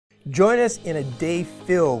Join us in a day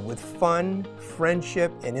filled with fun,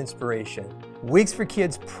 friendship, and inspiration. Wigs for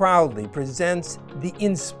Kids proudly presents the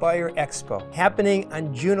Inspire Expo, happening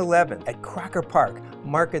on June 11th at Crocker Park,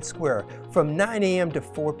 Market Square, from 9 a.m. to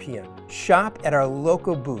 4 p.m. Shop at our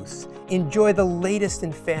local booths. Enjoy the latest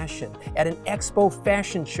in fashion at an Expo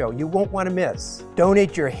fashion show you won't want to miss.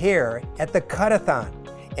 Donate your hair at the cut-a-thon.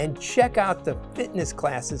 And check out the fitness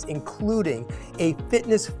classes, including a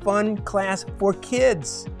fitness fun class for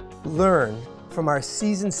kids. Learn from our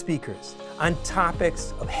seasoned speakers on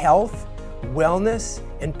topics of health, wellness,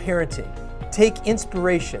 and parenting. Take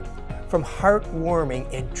inspiration from heartwarming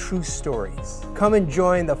and true stories. Come and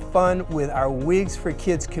join the fun with our Wigs for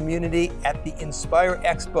Kids community at the Inspire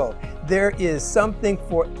Expo. There is something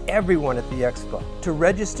for everyone at the Expo. To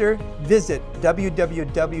register, visit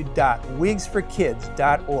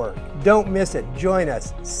www.wigsforkids.org. Don't miss it. Join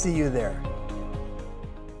us. See you there.